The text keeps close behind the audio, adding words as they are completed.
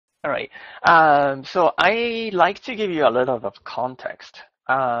All right. So I like to give you a little bit of context.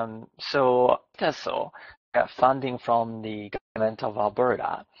 So ATESL got funding from the government of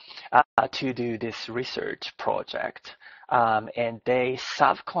Alberta to do this research project. And they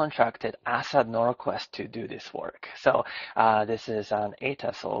subcontracted us at NorQuest to do this work. So this is an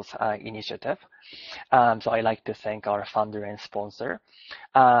ATESL's initiative. So I like to thank our funder and sponsor.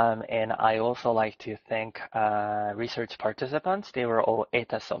 And I also like to thank research participants. They were all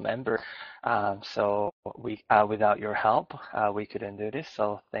ATESL members. So without your help, we couldn't do this.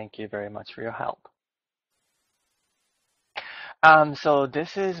 So thank you very much for your help. So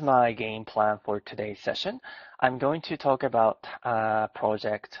this is my game plan for today's session. I'm going to talk about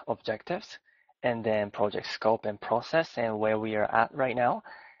project objectives and then project scope and process and where we are at right now,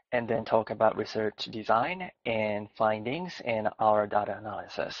 and then talk about research design and findings and our data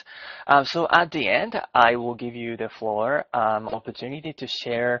analysis. So at the end, I will give you the floor opportunity to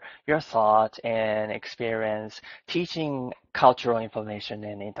share your thoughts and experience teaching cultural information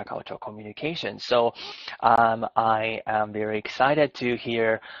and intercultural communication. So I am very excited to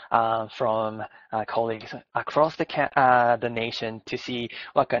hear from colleagues across the nation to see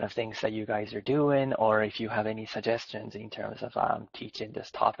what kind of things that you guys are doing, or if you have any suggestions in terms of teaching this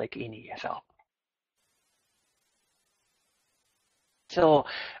topic in ESL. So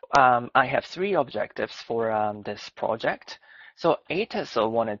I have three objectives for this project. So ATESL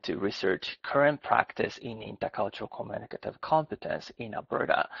wanted to research current practice in intercultural communicative competence in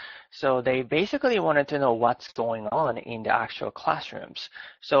Alberta. So they basically wanted to know what's going on in the actual classrooms.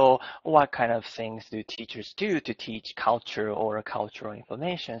 So what kind of things do teachers do to teach culture or cultural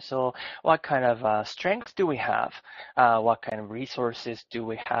information? So what kind of strengths do we have? What kind of resources do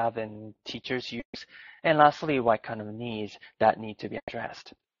we have and teachers use? And lastly, what kind of needs that need to be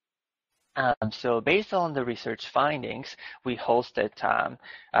addressed? So based on the research findings, we hosted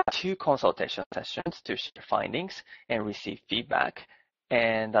two consultation sessions to share findings and receive feedback.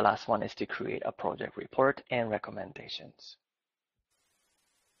 And the last one is to create a project report and recommendations.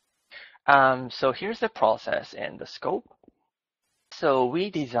 So here's the process and the scope. So we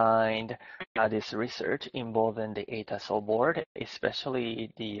designed this research involving the ATESL board,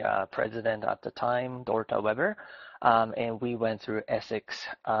 especially the president at the time, Dorta Weber, and we went through ethics.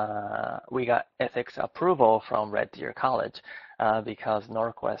 We got ethics approval from Red Deer College because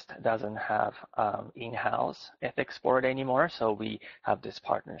NorQuest doesn't have in-house ethics board anymore, so we have this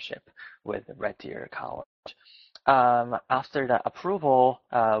partnership with Red Deer College. After that approval,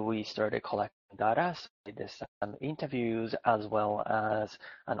 we started collecting data. So we did some interviews as well as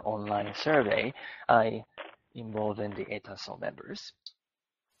an online survey involving the ATESL members.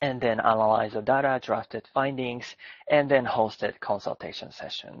 And then analyzed the data, drafted findings, and then hosted consultation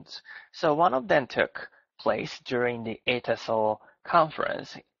sessions. So one of them took place during the ATESL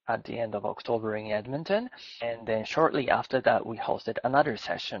conference at the end of October in Edmonton. And then shortly after that, we hosted another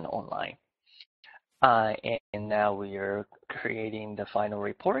session online. And now we are creating the final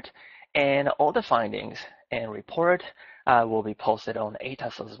report, and all the findings and report will be posted on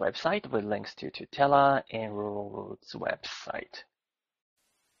ATESL's website with links to Tutela and Rural Roots website.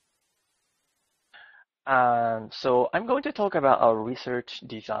 So I'm going to talk about our research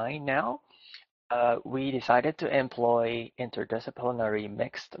design now. We decided to employ interdisciplinary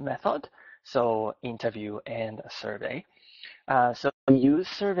mixed method, so interview and survey. So we use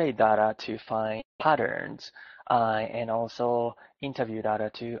survey data to find patterns and also interview data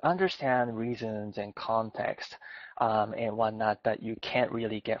to understand reasons and context and whatnot that you can't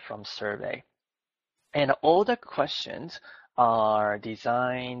really get from survey. And all the questions are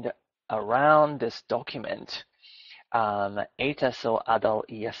designed around this document, ATESL Adult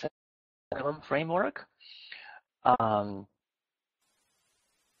ESL framework.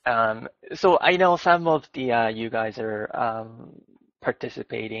 So I know some of the you guys are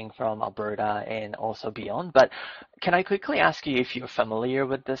participating from Alberta and also beyond, but can I quickly ask you if you're familiar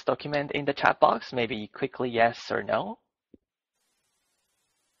with this document in the chat box? Maybe quickly yes or no?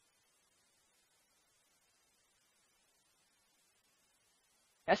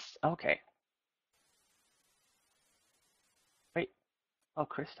 Yes? Okay. Great. Oh,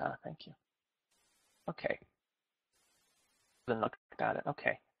 Krista, thank you. Okay. Haven't looked at it.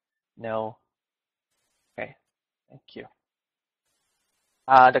 Okay. No. Okay. Thank you.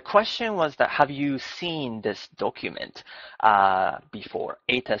 The question was that have you seen this document before,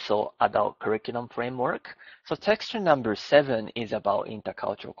 ATESL Adult Curriculum Framework? So texture number 7 is about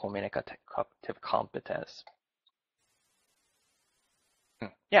intercultural communicative competence.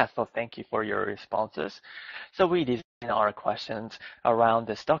 Yeah, so thank you for your responses. So we our questions around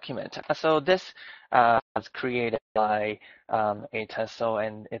this document. So this was created by ATESL,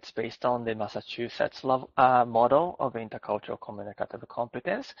 and it's based on the Massachusetts model of intercultural communicative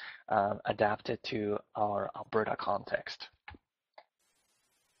competence, adapted to our Alberta context.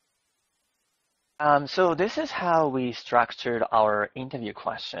 So this is how we structured our interview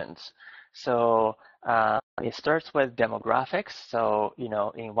questions. So it starts with demographics. So,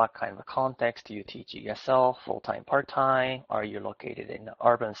 in what kind of context do you teach ESL, full-time, part-time? Are you located in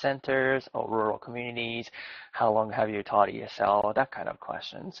urban centers or rural communities? How long have you taught ESL? That kind of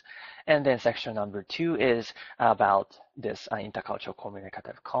questions. And then section number 2 is about this intercultural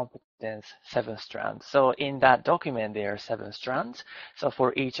communicative competence, 7 strands. So in that document, there are 7 strands. So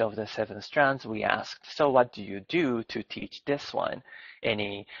for each of the 7 strands, we asked, so what do you do to teach this one?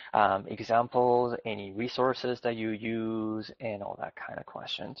 Any examples, any resources that you use, and all that kind of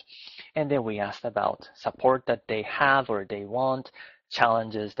questions. And then we asked about support that they have or they want,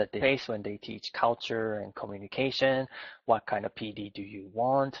 challenges that they face when they teach culture and communication, what kind of PD do you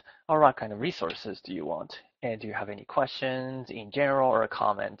want, or what kind of resources do you want? And do you have any questions in general or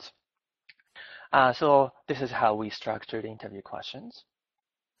comments? So this is how we structured interview questions.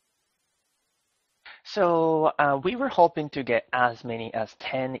 So we were hoping to get as many as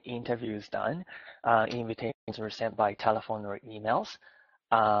 10 interviews done. Invitations were sent by telephone or emails.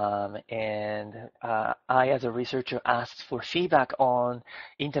 And I, as a researcher, asked for feedback on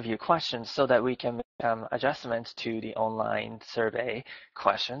interview questions so that we can make adjustments to the online survey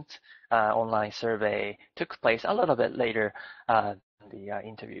questions. Online survey took place a little bit later than the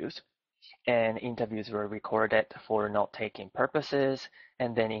interviews. And interviews were recorded for note-taking purposes,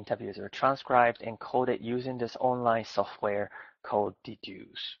 and then interviews were transcribed and coded using this online software called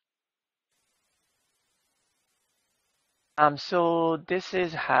Deduce. So this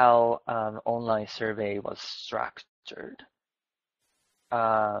is how online survey was structured.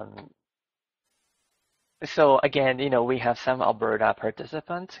 So again, we have some Alberta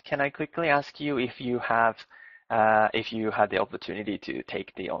participants. Can I quickly ask you if you had the opportunity to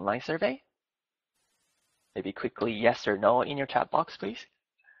take the online survey? Maybe quickly, yes or no in your chat box, please.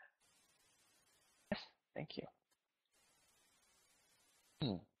 Yes, thank you.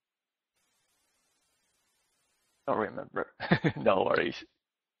 Don't remember. No worries.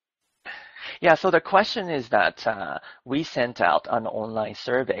 Yeah, so the question is that we sent out an online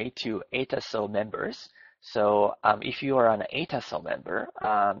survey to ATESL members. So if you are an ATESL member,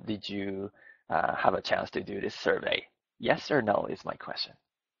 did you have a chance to do this survey? Yes or no is my question.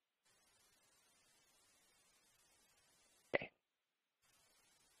 Okay.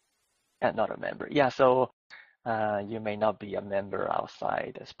 Yeah, not a member. Yeah, so you may not be a member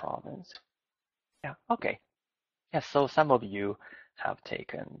outside this province. Yeah, okay. Yeah, so some of you have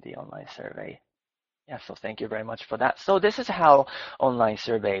taken the online survey. Yeah, so thank you very much for that. So this is how online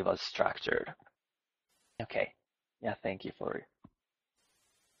survey was structured. Okay. Yeah, thank you for it.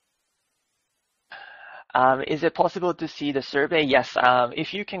 Is it possible to see the survey? Yes.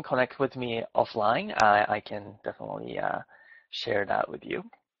 If you can connect with me offline, I can definitely share that with you.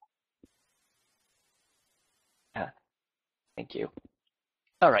 Yeah, thank you.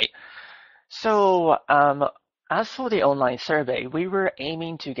 All right. So as for the online survey, we were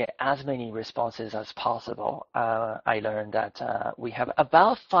aiming to get as many responses as possible. I learned that we have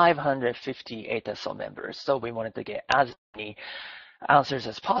about 550 ATESL members, so we wanted to get as many answers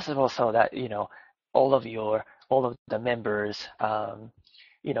as possible so that all of the members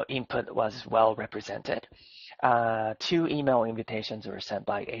input was well represented. 2 email invitations were sent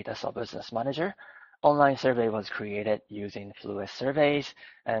by ATESL Business Manager. Online survey was created using Fluid Surveys,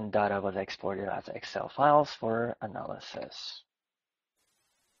 and data was exported as Excel files for analysis.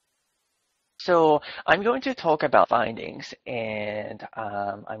 So I'm going to talk about findings, and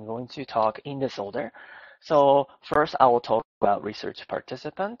I'm going to talk in this order. So first, I will talk about research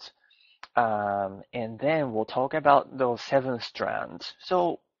participants, and then we'll talk about those 7 strands.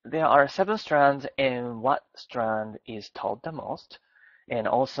 So there are 7 strands, and what strand is taught the most, and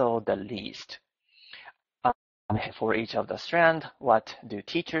also the least. For each of the strand, what do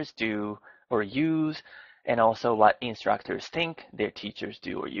teachers do or use, and also what instructors think their teachers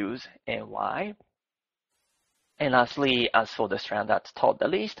do or use, and why. And lastly, as for the strand that's taught the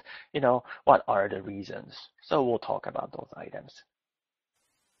least, what are the reasons? So we'll talk about those items.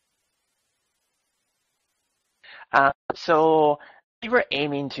 So we were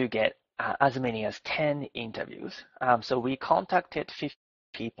aiming to get as many as 10 interviews. So we contacted 50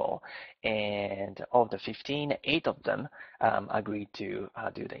 people, and of the 15, 8 of them agreed to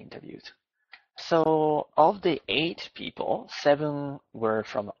do the interviews. So of the 8 people, 7 were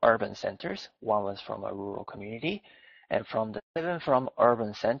from urban centers, 1 was from a rural community, And from the 7 from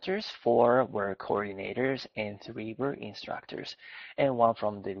urban centers, 4 were coordinators and 3 were instructors. And 1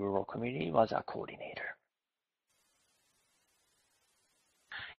 from the rural community was a coordinator.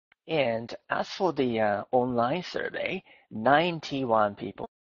 And as for the online survey, 91 people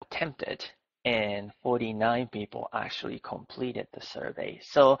attempted and 49 people actually completed the survey.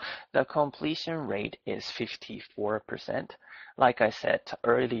 So the completion rate is 54%. Like I said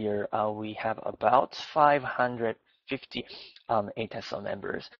earlier, we have about 550 ATESL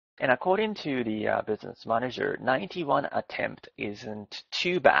members. And according to the business manager, 91 attempt isn't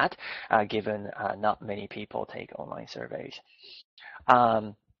too bad, given not many people take online surveys.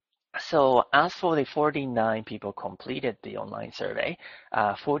 So as for the 49 people completed the online survey,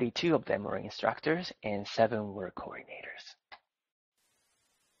 42 of them were instructors and 7 were coordinators.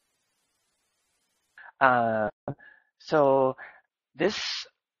 So this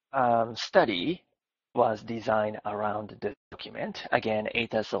study was designed around the document. Again,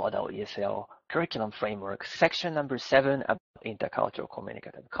 ATESL Adult ESL Curriculum Framework, section number 7 about intercultural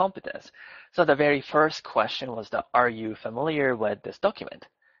communicative competence. So the very first question was are you familiar with this document?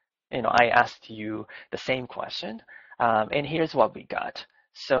 I asked you the same question, and here's what we got.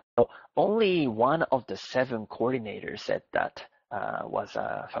 So only 1 of the 7 coordinators said that was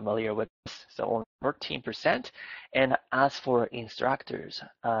familiar with this, so only 13%. And as for instructors,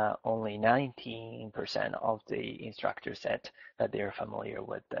 only 19% of the instructors said that they're familiar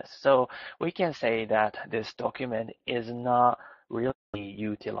with this. So we can say that this document is not really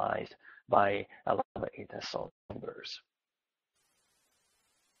utilized by a lot of ATESL members.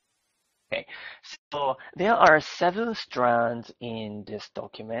 Okay, so there are 7 strands in this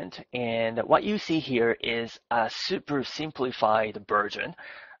document, and what you see here is a super simplified version.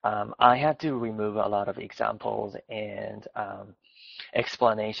 I had to remove a lot of examples and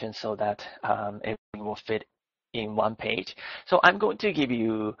explanations so that everything will fit in one page. So I'm going to give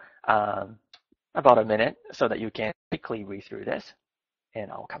you about a minute so that you can quickly read through this,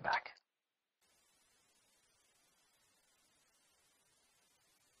 and I'll come back.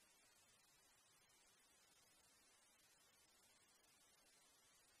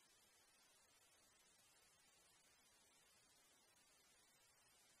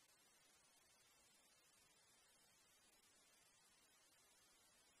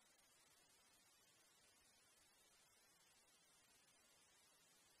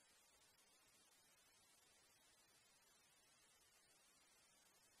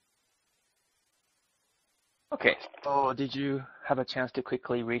 Okay, so did you have a chance to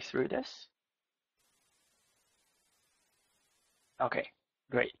quickly read through this? Okay,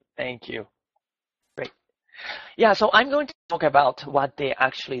 great. Thank you. Great. Yeah, so I'm going to talk about what they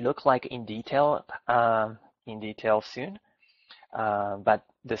actually look like in detail soon. But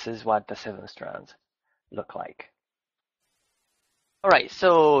this is what the 7 strands look like. All right,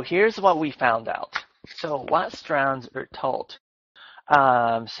 so here's what we found out. So what strands are taught?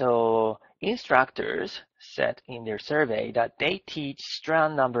 So instructors said in their survey that they teach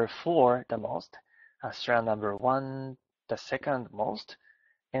strand number 4 the most, strand number 1 the second most,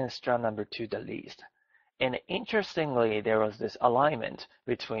 and strand number 2 the least. And interestingly, there was this alignment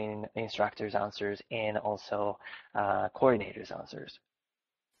between instructors' answers and also coordinators' answers.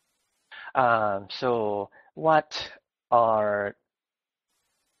 So what are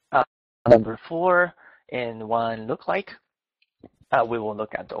number 4 and 1 look like? We will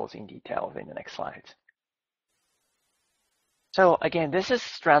look at those in detail in the next slides. So again, this is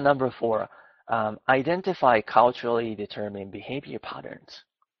strand number 4, identify culturally determined behavior patterns.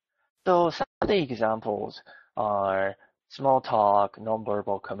 So some of the examples are small talk,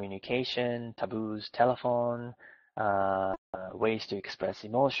 nonverbal communication, taboos, telephone, ways to express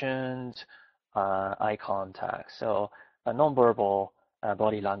emotions, eye contact. So nonverbal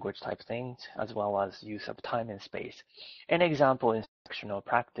body language type things, as well as use of time and space. An example instructional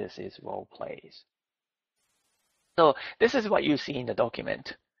practice is role plays. So this is what you see in the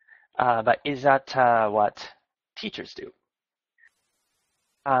document, but is that what teachers do?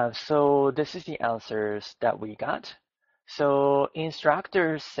 So this is the answers that we got. So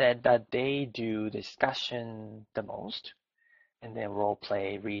instructors said that they do discussion the most, and then role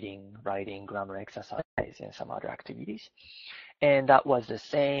play, reading, writing, grammar exercise, and some other activities. And that was the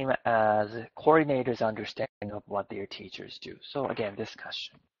same as coordinators' understanding of what their teachers do. So again,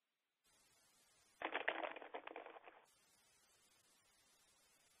 discussion.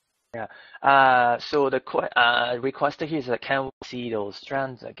 Yeah. So the request here is that can we see those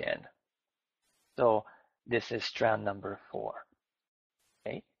strands again? So this is strand number 4.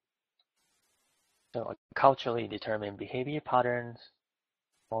 Okay. So culturally determined behavior patterns,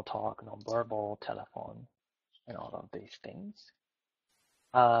 small talk, nonverbal, telephone, and all of these things.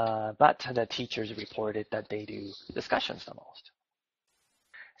 But the teachers reported that they do discussions the most.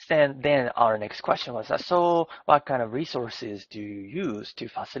 Then our next question was, so what kind of resources do you use to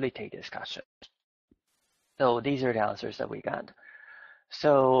facilitate discussion? So these are the answers that we got.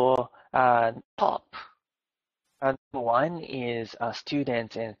 So top one is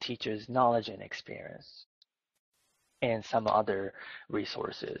students and teachers' knowledge and experience, and some other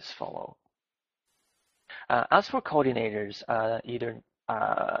resources follow. As for coordinators, either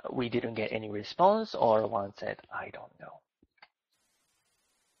we didn't get any response, or one said, I don't know.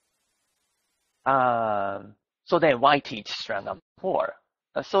 So then why teach strand number 4?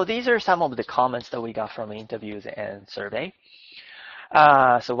 So these are some of the comments that we got from interviews and survey.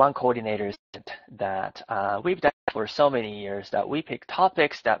 So one coordinator said that we've done it for so many years that we pick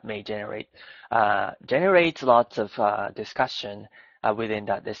topics that may generates lots of discussion. Within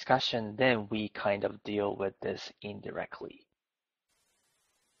that discussion, then we kind of deal with this indirectly.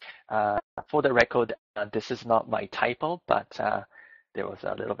 For the record, this is not my typo, but there was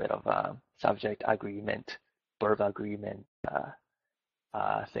a little bit of subject agreement, verb agreement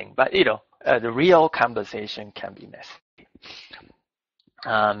thing. But the real conversation can be messy.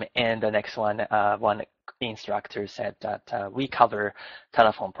 And the next one instructor said that we cover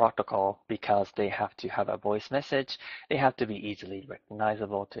telephone protocol because they have to have a voice message. They have to be easily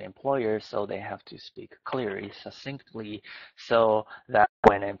recognizable to employers, so they have to speak clearly, succinctly, so that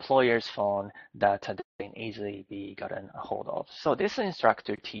when employers phone, that they can easily be gotten a hold of. So this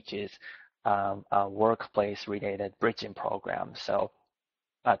instructor teaches a workplace-related bridging program. So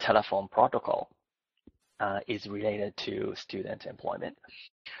telephone protocol is related to student employment.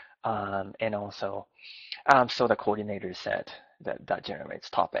 And also, so the coordinator said that generates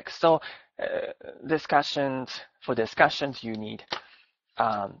topics. So for discussions, you need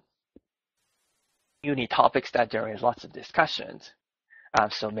topics that generate lots of discussions.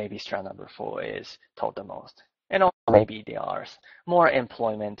 So maybe strand number 4 is taught the most. And also maybe there are more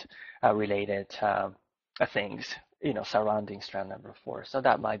employment related things, surrounding strand number 4. So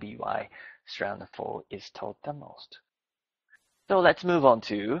that might be why strand 4 is taught the most. So let's move on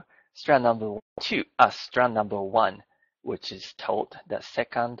to strand number 1, which is taught the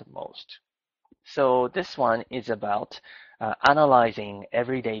second most. So this one is about analyzing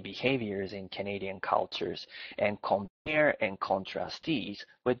everyday behaviors in Canadian cultures and compare and contrast these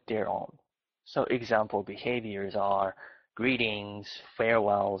with their own. So example behaviors are greetings,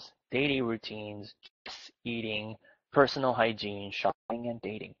 farewells, daily routines, eating, personal hygiene, shopping, and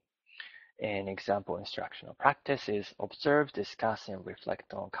dating. An example instructional practice is observe, discuss, and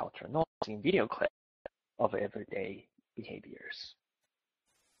reflect on cultural norms in video clips of everyday behaviors.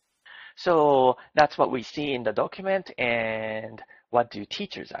 So that's what we see in the document, and what do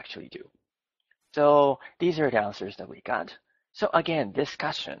teachers actually do? So these are the answers that we got. So again,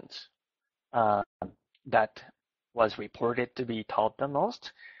 discussions that was reported to be taught the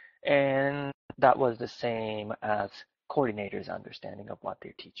most, and that was the same as coordinators' understanding of what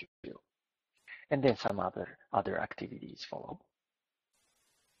their teachers do. And then some other activities follow.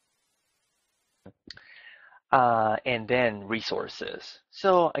 And then resources.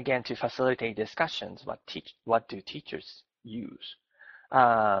 So again, to facilitate discussions, what do teachers use?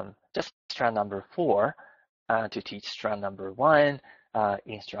 Just strand number 4, to teach strand number 1,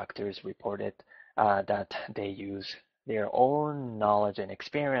 instructors reported that they use their own knowledge and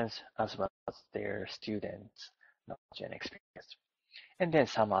experience as well as their students' knowledge and experience. And then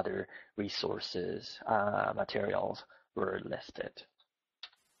some other resources, materials were listed.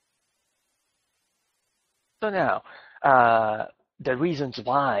 So now, the reasons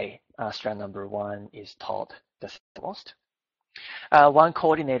why strand number 1 is taught the most. One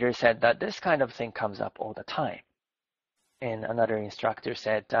coordinator said that this kind of thing comes up all the time. And another instructor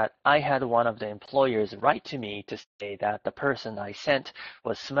said that I had one of the employers write to me to say that the person I sent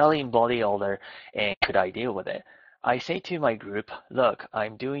was smelling body odor and could I deal with it? I say to my group, look,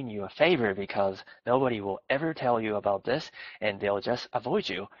 I'm doing you a favor because nobody will ever tell you about this and they'll just avoid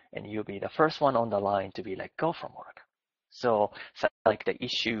you and you'll be the first one on the line to be let go from work. So like the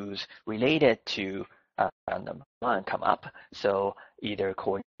issues related to number 1 come up. So either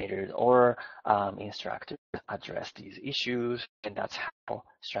coordinators or instructors address these issues, and that's how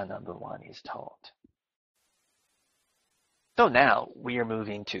strand number 1 is taught. So now we are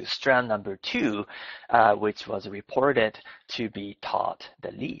moving to strand number 2, which was reported to be taught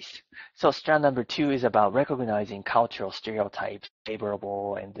the least. So strand number 2 is about recognizing cultural stereotypes,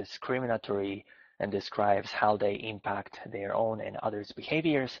 favorable and discriminatory, and describes how they impact their own and others'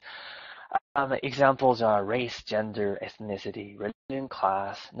 behaviors. Examples are race, gender, ethnicity, religion,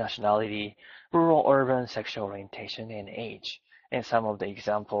 class, nationality, rural, urban, sexual orientation, and age. And some of the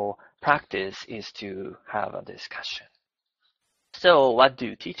example practice is to have a discussion. So what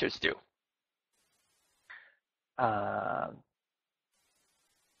do teachers do?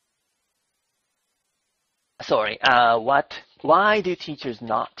 Why do teachers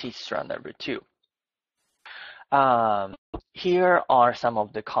not teach strand number 2? Here are some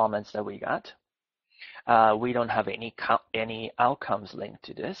of the comments that we got. We don't have any outcomes linked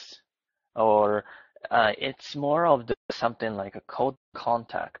to this, or it's more of something like a code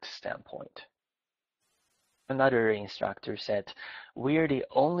contact standpoint. Another instructor said, we're the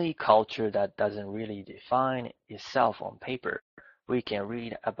only culture that doesn't really define itself on paper. We can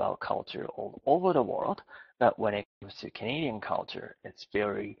read about culture all over the world, but when it comes to Canadian culture, it's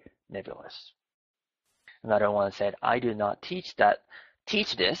very nebulous. Another one said, I do not teach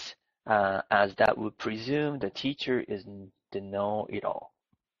this, as that would presume the teacher is the know-it-all.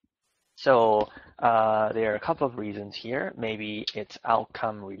 So there are a couple of reasons here. Maybe it's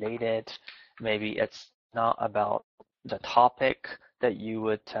outcome related. Maybe it's not about the topic that you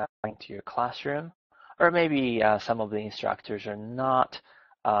would bring to your classroom. Or maybe some of the instructors are not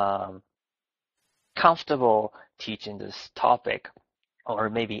comfortable teaching this topic, or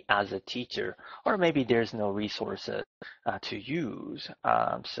maybe as a teacher, or maybe there's no resources to use,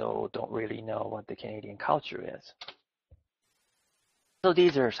 so don't really know what the Canadian culture is. So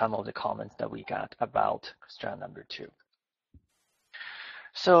these are some of the comments that we got about strand number 2.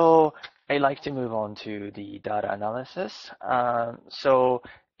 So I'd like to move on to the data analysis. So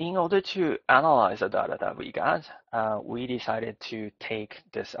in order to analyze the data that we got, we decided to take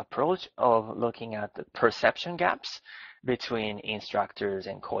this approach of looking at the perception gaps between instructors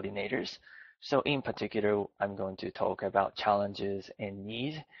and coordinators. So in particular, I'm going to talk about challenges and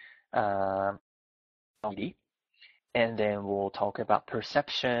needs, and then we'll talk about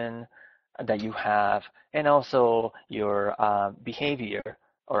perception that you have, and also your behavior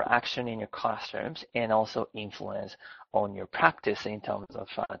or action in your classrooms, and also influence on your practice in terms of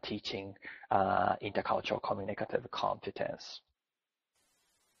teaching intercultural communicative competence.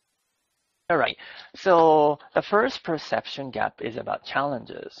 All right, so the first perception gap is about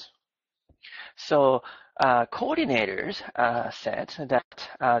challenges. So coordinators said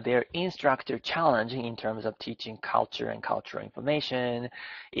that their instructor challenge in terms of teaching culture and cultural information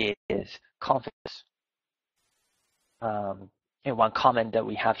is confidence. And one comment that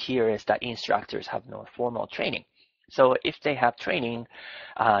we have here is that instructors have no formal training. So if they have training,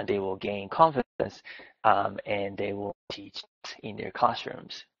 they will gain confidence and they will teach in their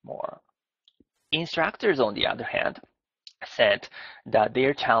classrooms more. Instructors, on the other hand, said that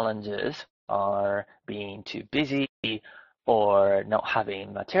their challenges are being too busy or not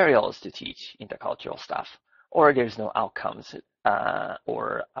having materials to teach intercultural stuff, or there's no outcomes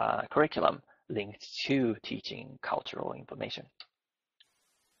or curriculum linked to teaching cultural information.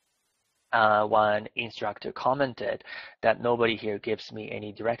 One instructor commented that nobody here gives me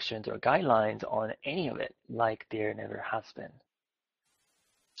any directions or guidelines on any of it, like there never has been.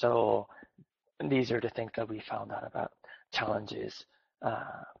 So these are the things that we found out about challenges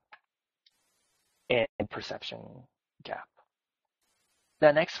and perception gap.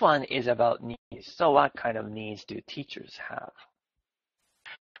 The next one is about needs. So what kind of needs do teachers have?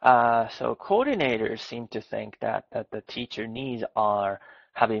 So coordinators seem to think that the teacher needs are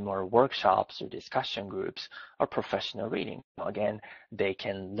having more workshops or discussion groups or professional reading. Again, they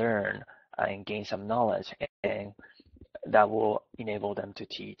can learn and gain some knowledge, and that will enable them to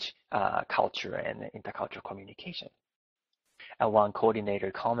teach culture and intercultural communication. And one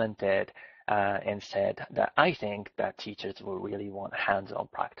coordinator commented and said that I think that teachers will really want hands-on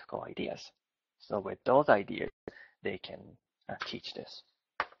practical ideas. So with those ideas, they can teach this.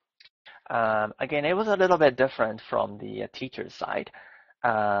 Again, it was a little bit different from the teacher's side.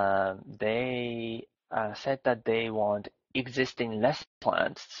 They said that they want existing lesson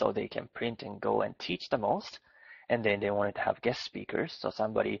plans so they can print and go and teach the most. And then they wanted to have guest speakers, so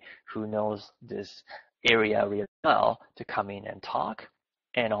somebody who knows this area really well to come in and talk.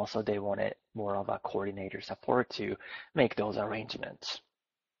 And also they wanted more of a coordinator support to make those arrangements.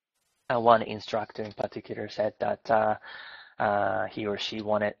 One instructor in particular said that he or she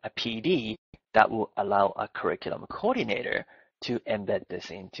wanted a PD that will allow a curriculum coordinator to embed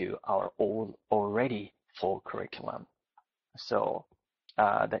this into our already full curriculum. So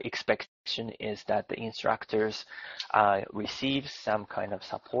the expectation is that the instructors receive some kind of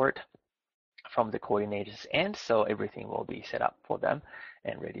support from the coordinators, and so everything will be set up for them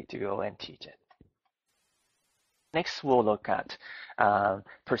and ready to go and teach it. Next, we'll look at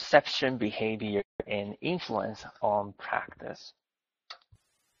perception, behavior, and influence on practice.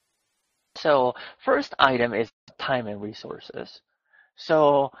 So first item is time and resources.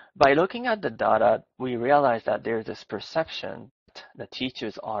 So by looking at the data, we realize that there's this perception that the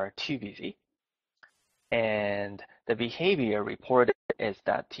teachers are too busy. And the behavior reported is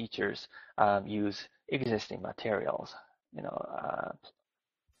that teachers use existing materials,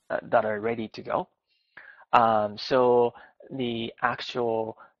 that are ready to go. So the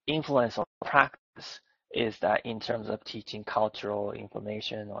actual influence on practice is that in terms of teaching cultural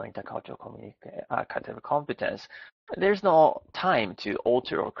information or intercultural communicative competence, there's no time to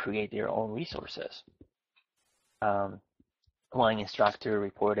alter or create their own resources. One instructor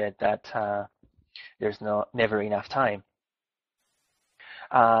reported that there's never enough time.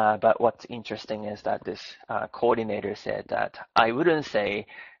 But what's interesting is that this coordinator said that I wouldn't say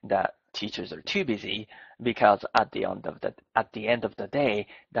that teachers are too busy, because at the end of the day,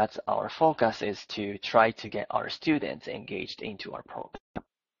 that's our focus, is to try to get our students engaged into our program.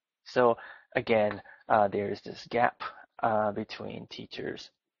 So again, there is this gap between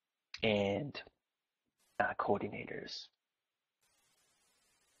teachers and coordinators.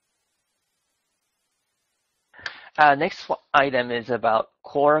 Next item is about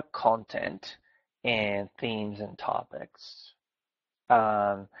core content and themes and topics.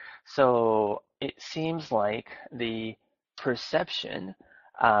 So it seems like the perception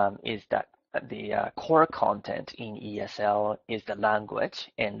is that the core content in ESL is the language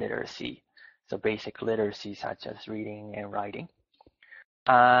and literacy. So basic literacy such as reading and writing.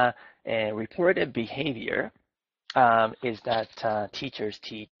 And reported behavior is that teachers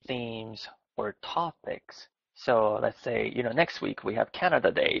teach themes or topics. So let's say, next week we have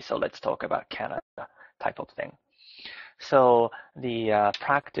Canada Day, so let's talk about Canada type of thing. So the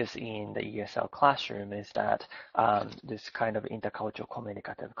practice in the ESL classroom is that this kind of intercultural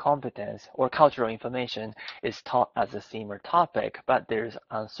communicative competence or cultural information is taught as a theme or topic, but there's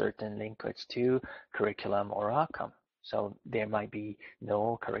uncertain linkage to curriculum or outcome. So there might be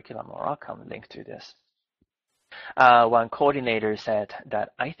no curriculum or outcome linked to this. One coordinator said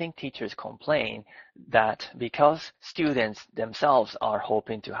that I think teachers complain that because students themselves are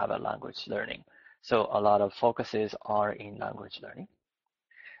hoping to have a language learning, so a lot of focuses are in language learning.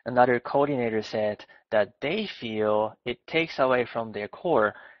 Another coordinator said that they feel it takes away from their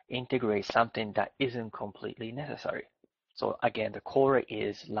core, integrates something that isn't completely necessary. So again, the core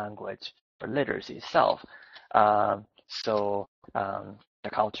is language or literacy itself. So the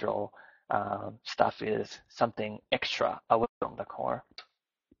cultural stuff is something extra away from the core.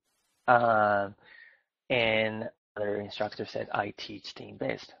 And other instructor said, I teach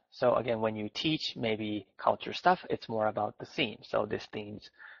theme-based. So again, when you teach maybe culture stuff, it's more about the theme. So this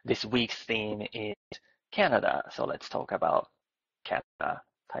week's theme is Canada. So let's talk about Canada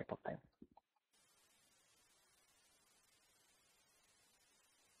type of thing.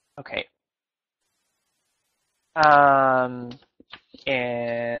 Okay. And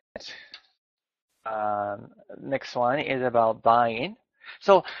next one is about buy-in.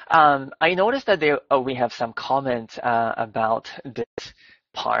 So I noticed that we have some comments about this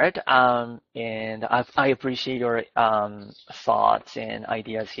part, and I appreciate your thoughts and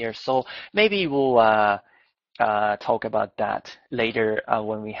ideas here. So maybe we'll talk about that later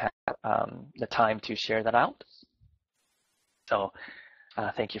when we have the time to share that out. So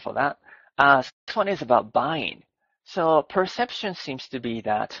thank you for that. This one is about buying. So perception seems to be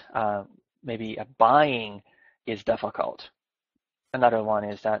that maybe buying is difficult. Another one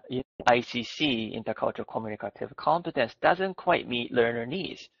is that ICC, Intercultural Communicative Competence, doesn't quite meet learner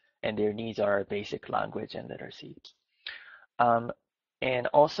needs, and their needs are basic language and literacy. And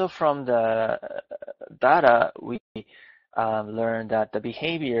also from the data, we learned that the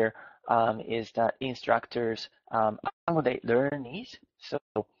behavior is that instructors accommodate learner needs, so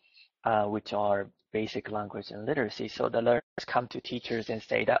which are basic language and literacy. So the learners come to teachers and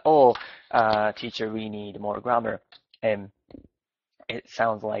say that, oh, teacher, we need more grammar. And it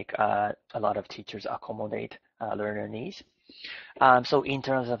sounds like a lot of teachers accommodate learner needs. So in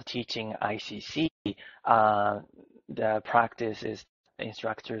terms of teaching ICC, the practice is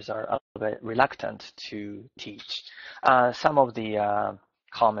instructors are a little bit reluctant to teach. Some of the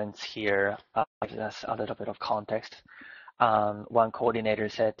comments here give us a little bit of context. One coordinator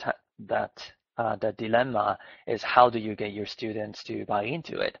said that the dilemma is, how do you get your students to buy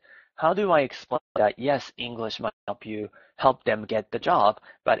into it? How do I explain that, yes, English might help them get the job,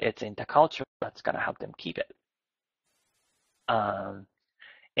 but it's intercultural that's going to help them keep it? And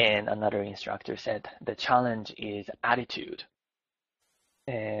another instructor said the challenge is attitude.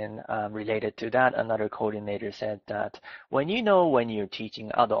 And related to that, another coordinator said that when you're teaching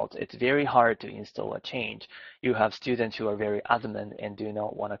adults, it's very hard to instill a change. You have students who are very adamant and do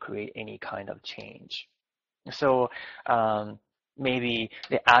not want to create any kind of change. So maybe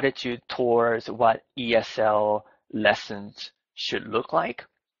the attitude towards what ESL lessons should look like,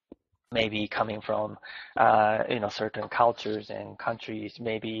 maybe coming from certain cultures and countries,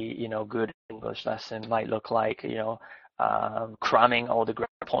 maybe good English lesson might look like cramming all the grammar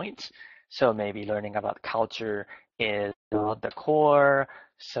points. So maybe learning about culture is not the core.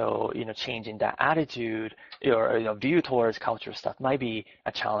 So changing that attitude or view towards culture stuff might be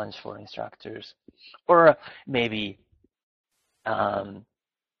a challenge for instructors. Or maybe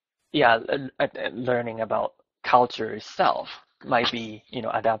learning about culture itself might be,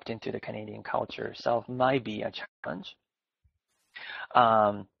 adapting to the Canadian culture itself might be a challenge.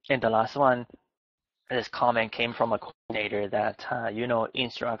 And the last one, this comment came from a coordinator that,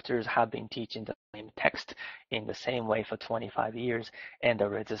 instructors have been teaching the same text in the same way for 25 years and are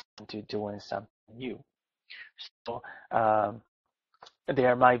resistant to doing something new. So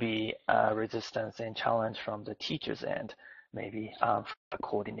there might be resistance and challenge from the teacher's end, maybe from the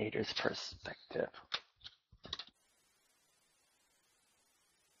coordinator's perspective.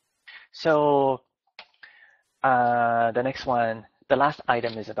 So the next one, the last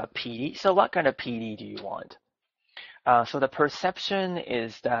item is about PD. So what kind of PD do you want? So the perception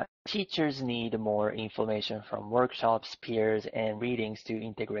is that teachers need more information from workshops, peers, and readings to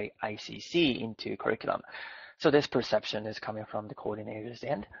integrate ICC into curriculum. So this perception is coming from the coordinator's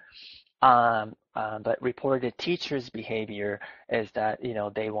end. But reported teachers' behavior is that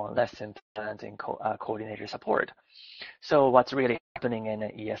they want lesson plans and coordinator support. So what's really happening in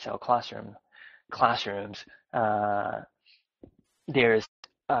an ESL classrooms, there's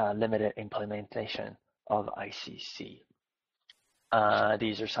limited implementation of ICC.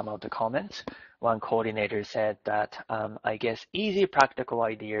 These are some of the comments. One coordinator said that I guess easy practical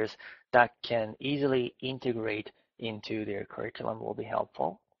ideas that can easily integrate into their curriculum will be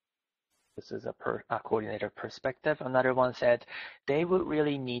helpful. This is a coordinator perspective. Another one said they would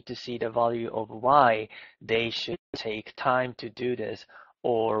really need to see the value of why they should take time to do this,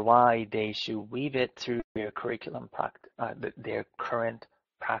 or why they should weave it through their curriculum their current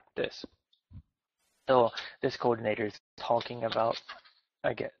practice. So this coordinator is talking about,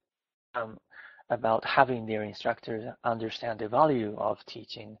 about having their instructors understand the value of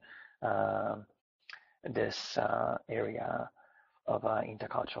teaching this area of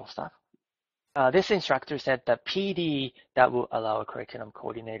intercultural stuff. This instructor said that PD that will allow a curriculum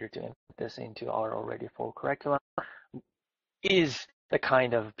coordinator to implement this into our already full curriculum is the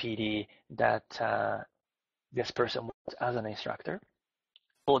kind of PD that this person wants as an instructor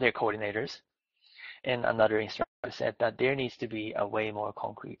for their coordinators. And another instructor said that there needs to be a way more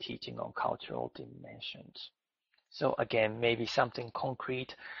concrete teaching on cultural dimensions. So again, maybe something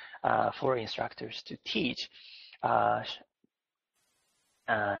concrete for instructors to teach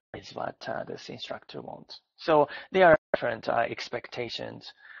is what this instructor wants. So there are different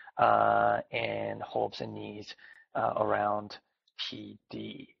expectations and hopes and needs around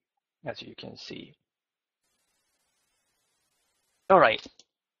PD, as you can see. All right.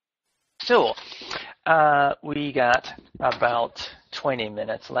 So we got about 20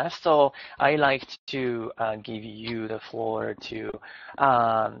 minutes left. So I like to give you the floor to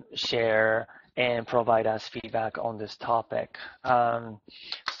share and provide us feedback on this topic.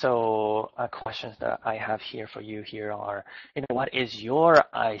 So questions that I have here for you here are, what is your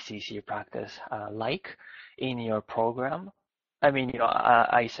ICC practice like in your program? I mean,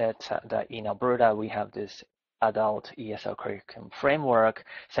 I said that in Alberta, we have this adult ESL curriculum framework.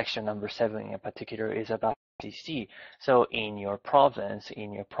 Section number 7 in particular is about ICC. So in your province,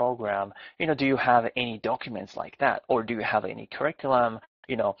 in your program, do you have any documents like that? Or do you have any curriculum,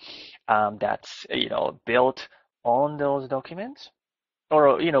 that's, built on those documents?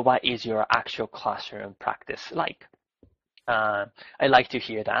 Or, what is your actual classroom practice like? I like to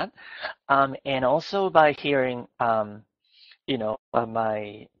hear that. And also by hearing,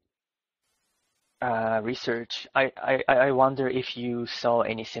 my research, I wonder if you saw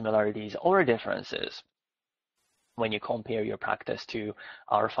any similarities or differences when you compare your practice to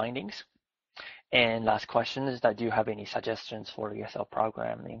our findings. And last question is that do you have any suggestions for ESL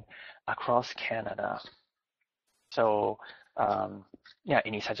programming across Canada? So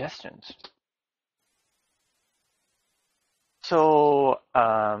any suggestions? So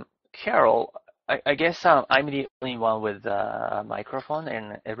Carol, I guess I'm the only one with a microphone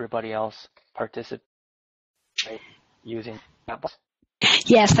and everybody else participate using chat box.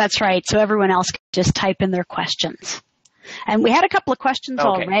 Yes, that's right. So everyone else can just type in their questions. And we had a couple of questions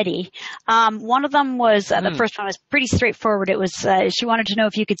already. One of them was, the first one was pretty straightforward. It was, she wanted to know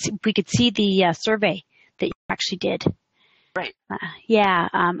if we could see the survey that you actually did. Right.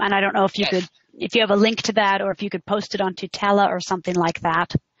 And I don't know if you could, if you have a link to that, or if you could post it onto Tela or something like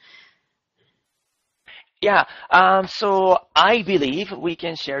that. Yeah, so I believe we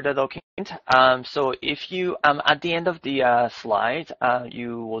can share the document. So if you, at the end of the slides,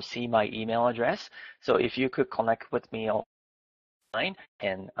 you will see my email address. So if you could connect with me online,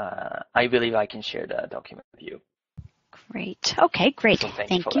 and I believe I can share the document with you. Great. Okay, great. So thank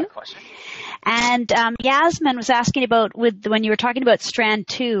you for that question. And Yasmin was asking about, when you were talking about Strand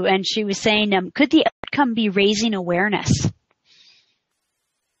 2, and she was saying, could the outcome be raising awareness?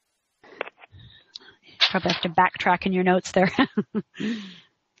 Probably have to backtrack in your notes there.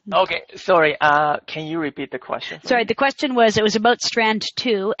 Okay, sorry. Can you repeat the question? Sorry, the question was, it was about Strand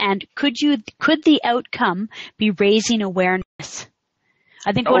 2, and could the outcome be raising awareness?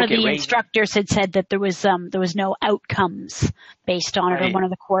 I think one of the instructors had said that there was no outcomes based on it, or one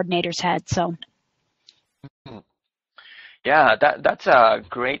of the coordinators had. So. Yeah, that's a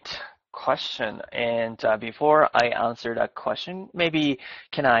great question. And before I answer that question, maybe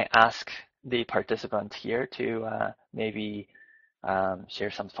can I ask the participant here to maybe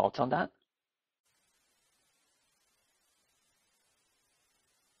share some thoughts on that?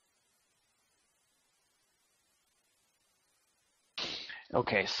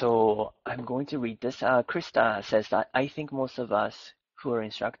 Okay, so I'm going to read this. Krista says that I think most of us who are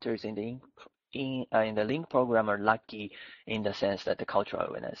instructors in the LINC program are lucky in the sense that the cultural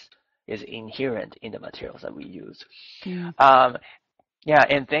awareness is inherent in the materials that we use. Yeah,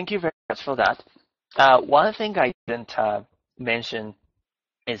 and thank you very much for that. One thing I didn't mention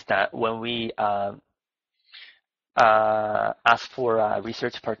is that when we ask for a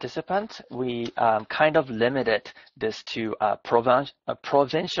research participant, we kind of limited this to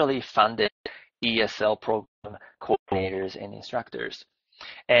provincially funded ESL program coordinators and instructors.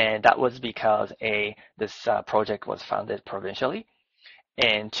 And that was because this project was funded provincially,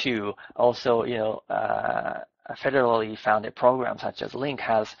 and two, also, federally funded programs such as LINC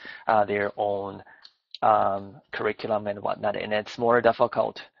has their own curriculum and whatnot, and it's more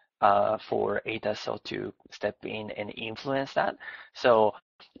difficult for ATESL to step in and influence that. So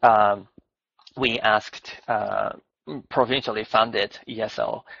we asked provincially funded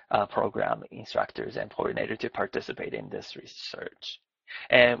ESL program instructors and coordinators to participate in this research.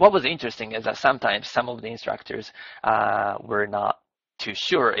 And what was interesting is that sometimes some of the instructors were not too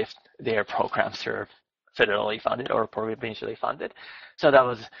sure if their programs are federally funded or provincially funded. So that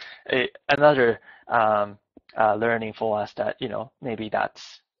was another learning for us that, maybe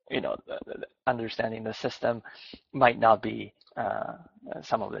that's, understanding the system might not be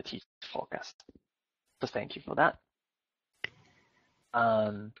some of the teachers' focus. So thank you for that.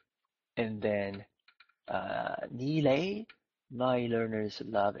 And then Nilay, my learners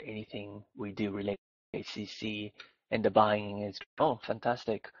love anything we do related to ACC, and the buying is,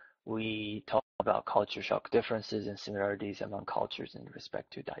 fantastic. We talk about culture shock differences and similarities among cultures in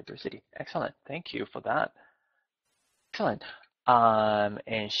respect to diversity. Excellent. Thank you for that. Excellent.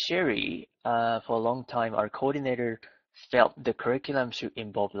 And Sherry, for a long time, our coordinator felt the curriculum should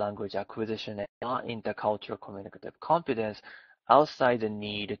involve language acquisition and not intercultural communicative competence outside the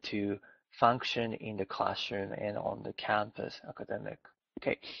need to function in the classroom and on the campus academic.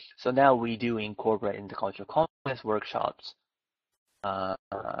 Okay, so now we do incorporate intercultural competence workshops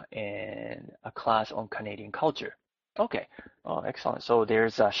and a class on Canadian culture. Okay, excellent. So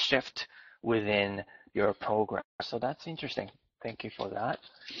there's a shift within your program. So that's interesting. Thank you for that.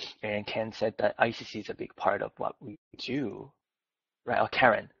 And Ken said that ICC is a big part of what we do. Right, oh,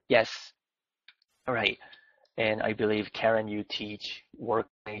 Karen, yes. All right. And I believe, Karen, you teach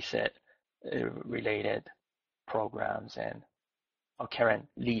workplace related programs. And, Karen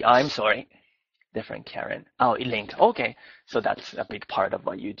Lee, I'm sorry. Different Karen. Oh, LINC. Okay. So that's a big part of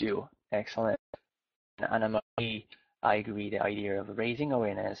what you do. Excellent. And Anna Marie, I agree. The idea of raising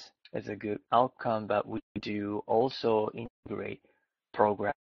awareness is a good outcome, but we do also integrate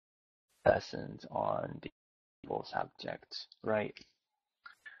program lessons on the subjects. Right.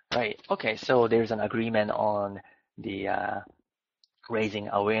 Right. Okay. So there's an agreement on the raising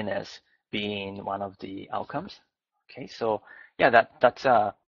awareness being one of the outcomes. Okay. So yeah, that's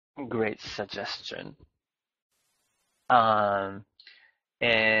a great suggestion. And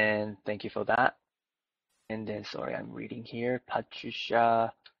thank you for that. And then, sorry, I'm reading here.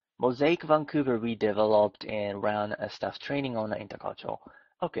 Patricia, Mosaic Vancouver, we developed and ran a staff training on intercultural.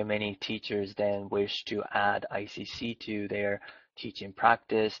 Okay, many teachers then wish to add ICC to their teaching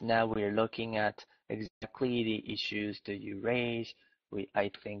practice. Now we're looking at exactly the issues that you raise,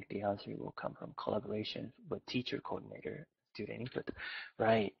 I think the answer will come from collaboration with teacher, coordinator, student input.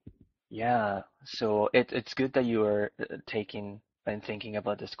 Right. Yeah. So it's good that you are taking and thinking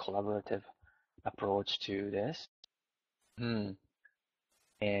about this collaborative approach to this. Hmm.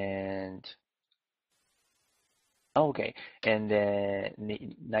 And okay. And then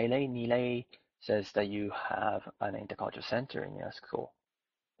Nilay says that you have an intercultural center in your school.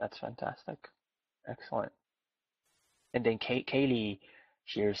 That's fantastic. Excellent. And then Kaylee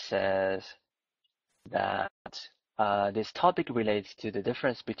here says that this topic relates to the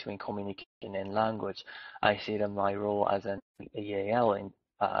difference between communication and language. I see that my role as an EAL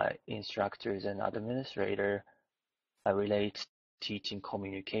instructors and administrator relates to teaching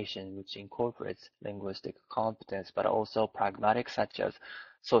communication, which incorporates linguistic competence, but also pragmatic such as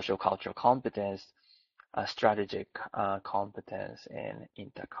social cultural competence, strategic competence, and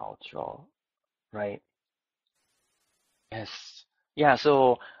intercultural, right? Yes. Yeah.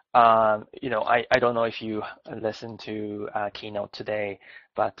 So, I don't know if you listened to keynote today,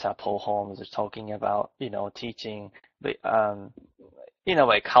 but Paul Holmes is talking about, teaching the, in a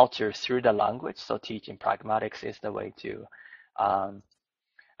way, culture through the language. So teaching pragmatics is the way to um,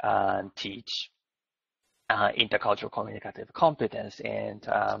 teach intercultural communicative competence. And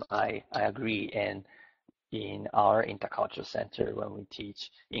I agree. And in our intercultural center, when we teach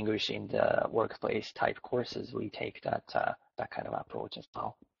English in the workplace type courses, we take that kind of approach as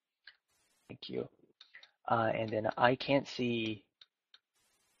well. Thank you. And then I can't see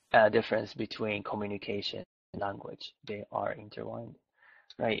a difference between communication and language. They are intertwined,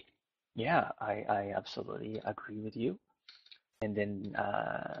 right? Yeah, I absolutely agree with you. And then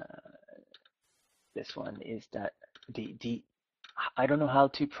this one is that the I don't know how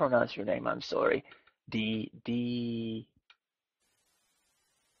to pronounce your name. I'm sorry. The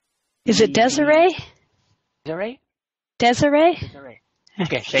Is it Desiree? Desiree? Desiree? Desiree.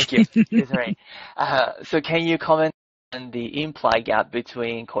 Okay, thank you. Desiree. So can you comment on the implied gap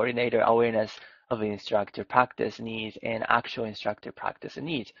between coordinator awareness of instructor practice needs and actual instructor practice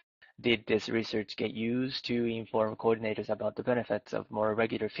needs? Did this research get used to inform coordinators about the benefits of more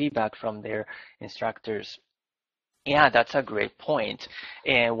regular feedback from their instructors? Yeah, that's a great point.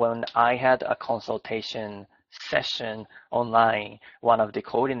 And when I had a consultation session online, one of the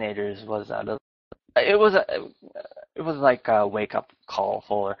coordinators was a little it was a it was like a wake up call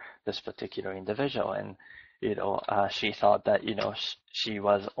for this particular individual, and she thought that she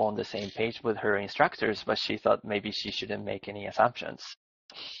was on the same page with her instructors, but she thought maybe she shouldn't make any assumptions.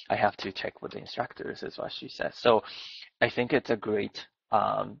 I have to check with the instructors, is what she said. So I think it's a great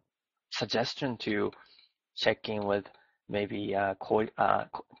suggestion to check in with maybe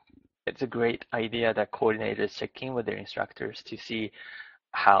it's a great idea that coordinators check in with their instructors to see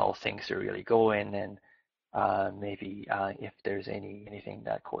how things are really going, and maybe if there's anything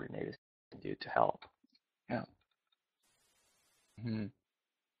that coordinators can do to help. Yeah. Mhm.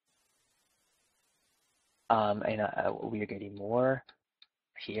 And we are getting more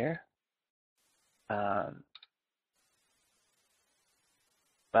here. Um,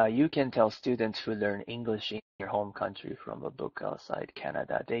 you can tell students who learn English in your home country from a book outside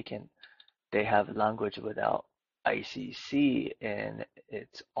Canada, they have language without ICC and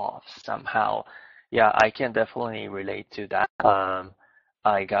it's off somehow. Yeah, I can definitely relate to that.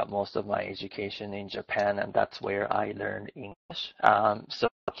 I got most of my education in Japan, and that's where I learned English. So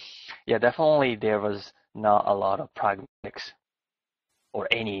yeah, definitely there was not a lot of pragmatics or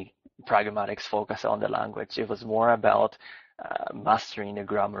any pragmatics focus on the language. It was more about mastering the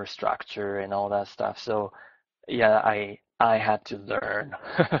grammar structure and all that stuff. So yeah, I had to learn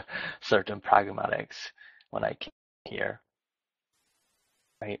certain pragmatics when I came here,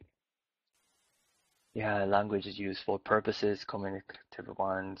 right? Yeah, language is used for purposes, communicative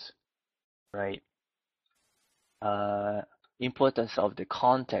ones, right? Uh, Importance of the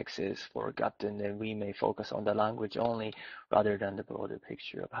context is forgotten, and we may focus on the language only rather than the broader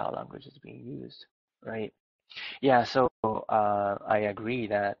picture of how language is being used, right? Yeah, so I agree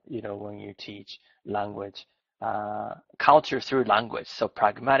that, when you teach language, culture through language, so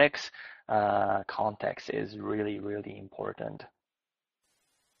pragmatics, context is really, really important.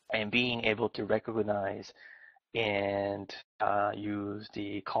 And being able to recognize and use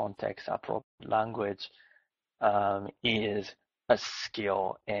the context appropriate language is a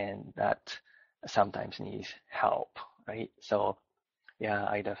skill, and that sometimes needs help, right? So yeah,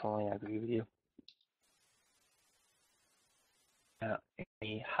 I definitely agree with you.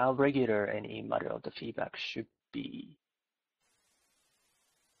 How regular any matter of the feedback should be.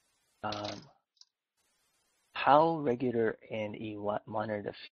 Um, how regular and in what manner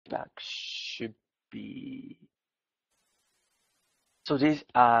the feedback should be. So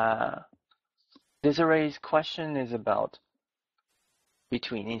Desiree's question is about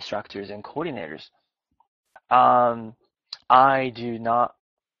between instructors and coordinators. I do not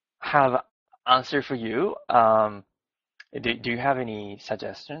have answer for you. Do you have any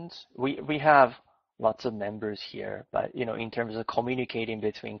suggestions? We have lots of members here, but in terms of communicating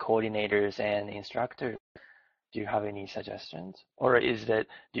between coordinators and instructors, do you have any suggestions? Or do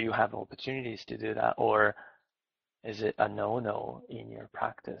you have opportunities to do that? Or is it a no-no in your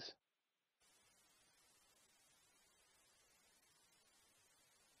practice?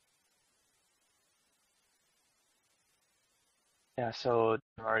 Yeah, so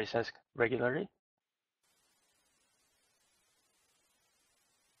Mari says regularly.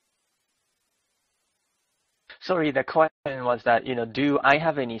 Sorry, the question was that, do I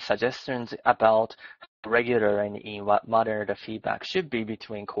have any suggestions about regular and in what manner the feedback should be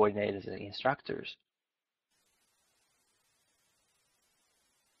between coordinators and instructors?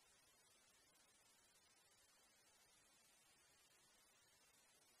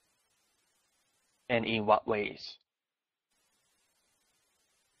 And in what ways?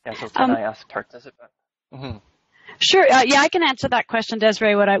 Yeah, so can I ask participant? Mm-hmm. Sure. Yeah, I can answer that question,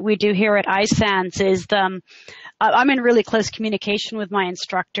 Desiree. What we do here at iSANS is I'm in really close communication with my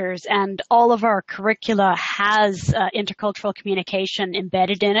instructors, and all of our curricula has intercultural communication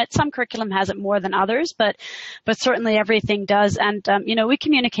embedded in it. Some curriculum has it more than others, but certainly everything does. And we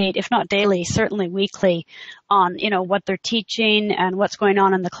communicate, if not daily, certainly weekly, on what they're teaching and what's going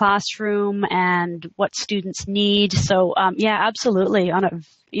on in the classroom and what students need. So yeah, absolutely, on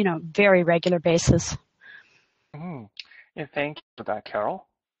a very regular basis. Mm-hmm. Yeah, thank you for that, Carol.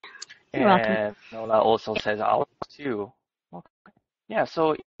 You're welcome. And Nola also says ours too. Okay. Yeah,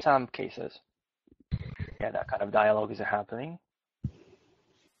 so in some cases, yeah, that kind of dialogue is happening.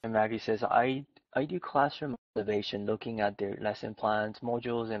 And Maggie says, I do classroom observation looking at their lesson plans,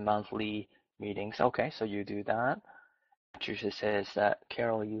 modules, and monthly meetings. Okay, so you do that. Patricia says that,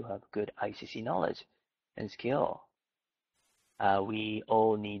 Carol, you have good ICC knowledge and skill. We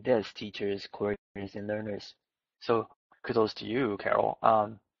all need this, teachers, coordinators, and learners. So kudos to you, Carol.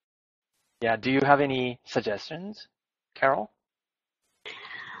 Yeah, do you have any suggestions, Carol?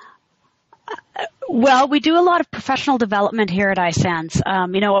 Well, we do a lot of professional development here at iSANS.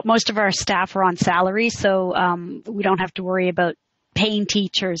 Most of our staff are on salary, so we don't have to worry about paying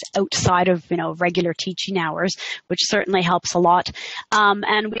teachers outside of, regular teaching hours, which certainly helps a lot.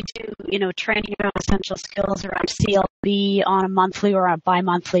 And we do, training around essential skills around CLB on a monthly or a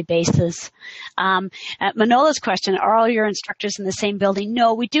bi-monthly basis. Manola's question, are all your instructors in the same building?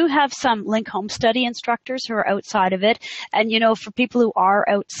 No, we do have some LINC home study instructors who are outside of it. And, for people who are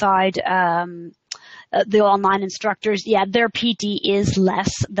outside, the online instructors, yeah, their PD is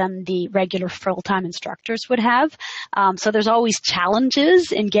less than the regular full-time instructors would have. So there's always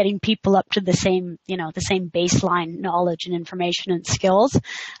challenges in getting people up to the same baseline knowledge and information and skills.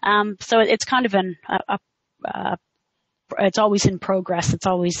 So it's kind of it's always in progress. It's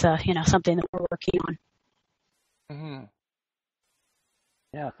always, something that we're working on. Mm-hmm.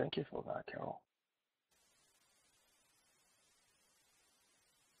 Yeah, thank you for that, Carol.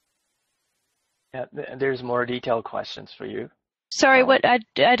 Yeah, there's more detailed questions for you. Sorry, what I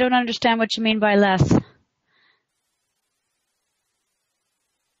don't understand what you mean by less.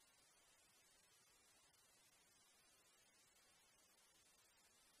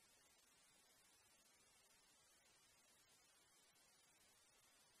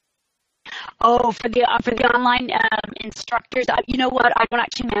 Oh, for the online instructors, you know what? I don't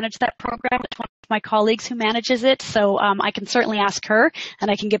actually manage that program. It's one of my colleagues who manages it, so I can certainly ask her,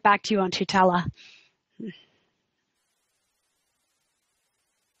 and I can get back to you on Tutela.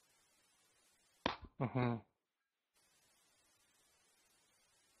 Mm-hmm.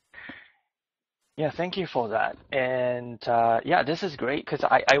 Yeah, thank you for that. And yeah, this is great because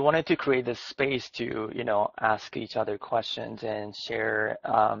I wanted to create this space to, ask each other questions and share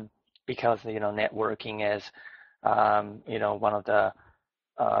because, networking is, one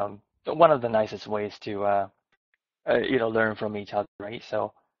of the nicest ways to, learn from each other, right?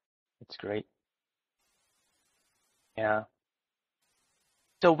 So it's great. Yeah.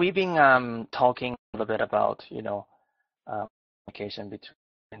 So we've been talking a little bit about, communication between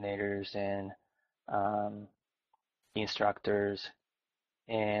coordinators and um, instructors,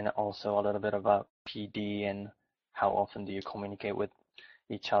 and also a little bit about PD and how often do you communicate with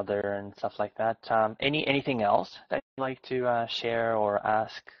each other and stuff like that. Anything else that you'd like to share or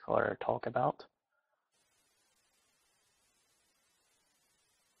ask or talk about?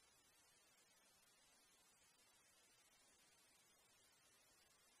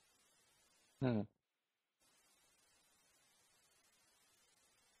 Hmm.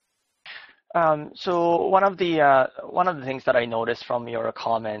 So one of the things that I noticed from your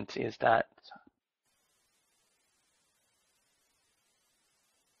comment is that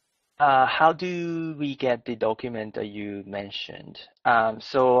how do we get the document that you mentioned?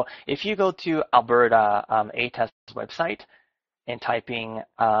 So if you go to Alberta ATESL website and typing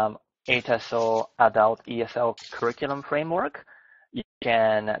ATESL Adult ESL Curriculum Framework, you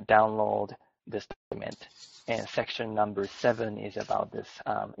can download this document. And section number 7 is about this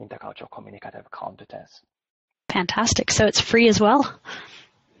intercultural communicative competence. Fantastic. So it's free as well?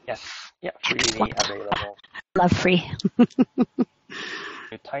 Yes. Yeah, freely available. Love free.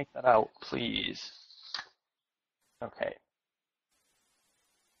 You type that out, please. Okay.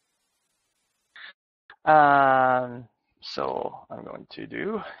 So I'm going to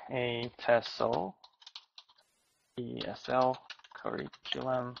do a ATESL ESL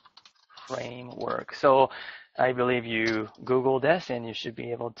curriculum framework. So I believe you Google this and you should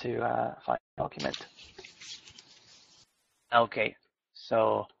be able to find the document. Okay.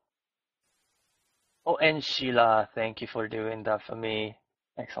 So, oh, and Sheila, thank you for doing that for me.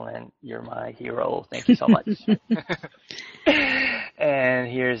 Excellent. You're my hero. Thank you so much. And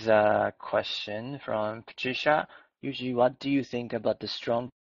here's a question from Patricia. Yuji, what do you think about the strong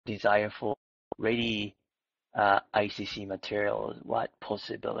desire for ready ICC materials? What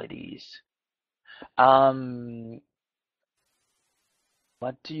possibilities? What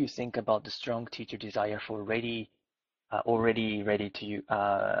do you think about the strong teacher desire for already ready to use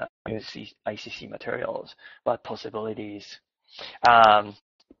ICC materials? What possibilities?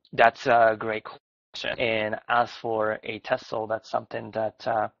 That's a great question. And as for ATESL, that's something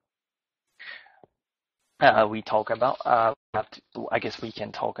that we talk about. I guess we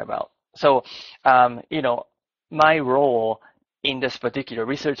can talk about. So, my role in this particular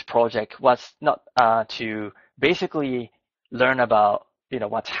research project was not to basically learn about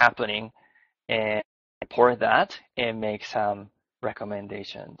what's happening and report that and make some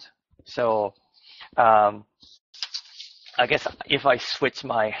recommendations. So I guess if I switch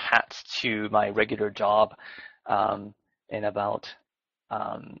my hats to my regular job and about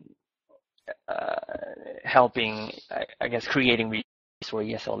helping, I guess, creating resources for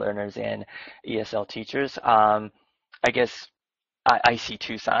ESL learners and ESL teachers, I guess I see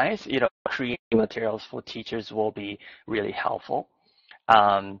two sides. Creating materials for teachers will be really helpful.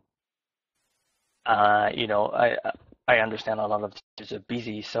 I understand a lot of teachers are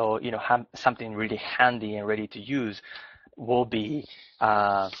busy, so something really handy and ready to use will be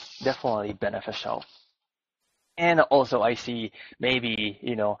definitely beneficial. And also, I see maybe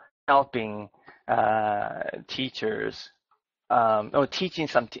helping teachers or teaching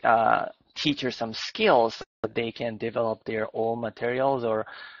some teachers some skills so that they can develop their own materials or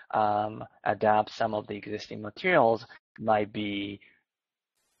adapt some of the existing materials might be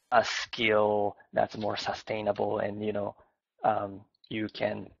a skill that's more sustainable. And you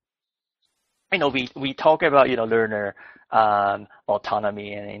can we talk about learner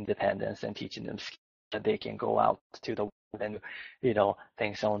autonomy and independence and teaching them skills that they can go out to the world and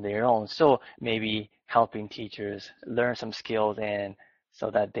things on their own. So maybe helping teachers learn some skills and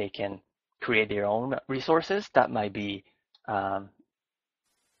so that they can create their own resources, that might be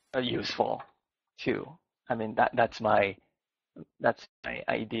useful too. I mean, that's my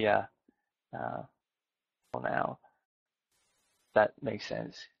idea for now. That makes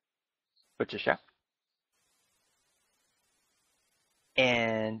sense, Patricia.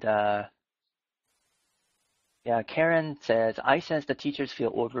 And yeah, Karen says, I sense the teachers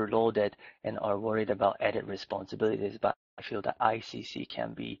feel overloaded and are worried about added responsibilities, but I feel that ICC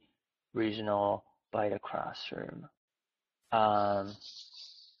can be regional by the classroom.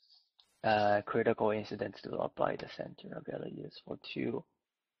 Critical incidents developed by the center are very useful too.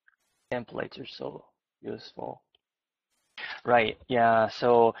 Templates are so useful. Right, yeah,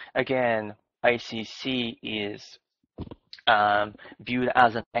 so again, ICC is viewed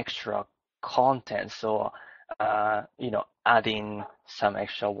as an extra content, so adding some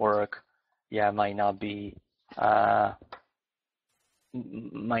extra work, might not be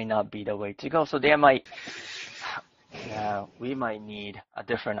the way to go. So we might need a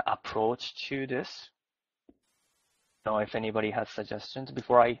different approach to this. I don't know if anybody has suggestions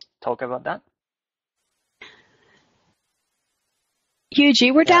before I talk about that.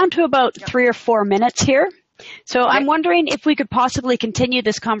 Yuji, we're down to about 3 or 4 minutes here. So okay. I'm wondering if we could possibly continue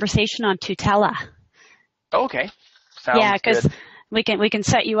this conversation on Tutela. Okay. Sounds because we can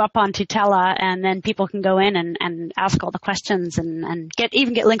set you up on Tutela, and then people can go in and ask all the questions and get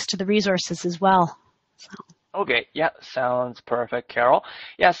links to the resources as well. So. Okay, yeah, sounds perfect, Carol.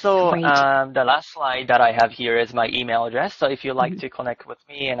 Yeah, so Great. the last slide that I have here is my email address. So if you'd like Mm-hmm. to connect with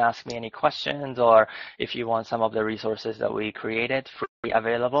me and ask me any questions, or if you want some of the resources that we created free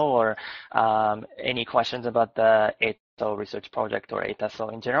available, or any questions about the ATESL research project or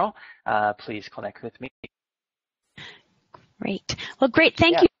ATESL in general, please connect with me. Great. Well, great.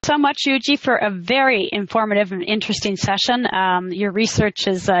 Thank you so much, Yuji, for a very informative and interesting session. Your research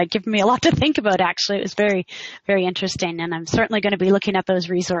has given me a lot to think about, actually. It was very, very interesting, and I'm certainly going to be looking at those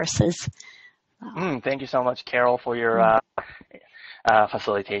resources. Thank you so much, Carol, for your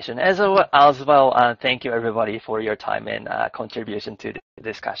facilitation. As well, thank you, everybody, for your time and contribution to the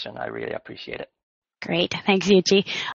discussion. I really appreciate it. Great. Thanks, Yuji.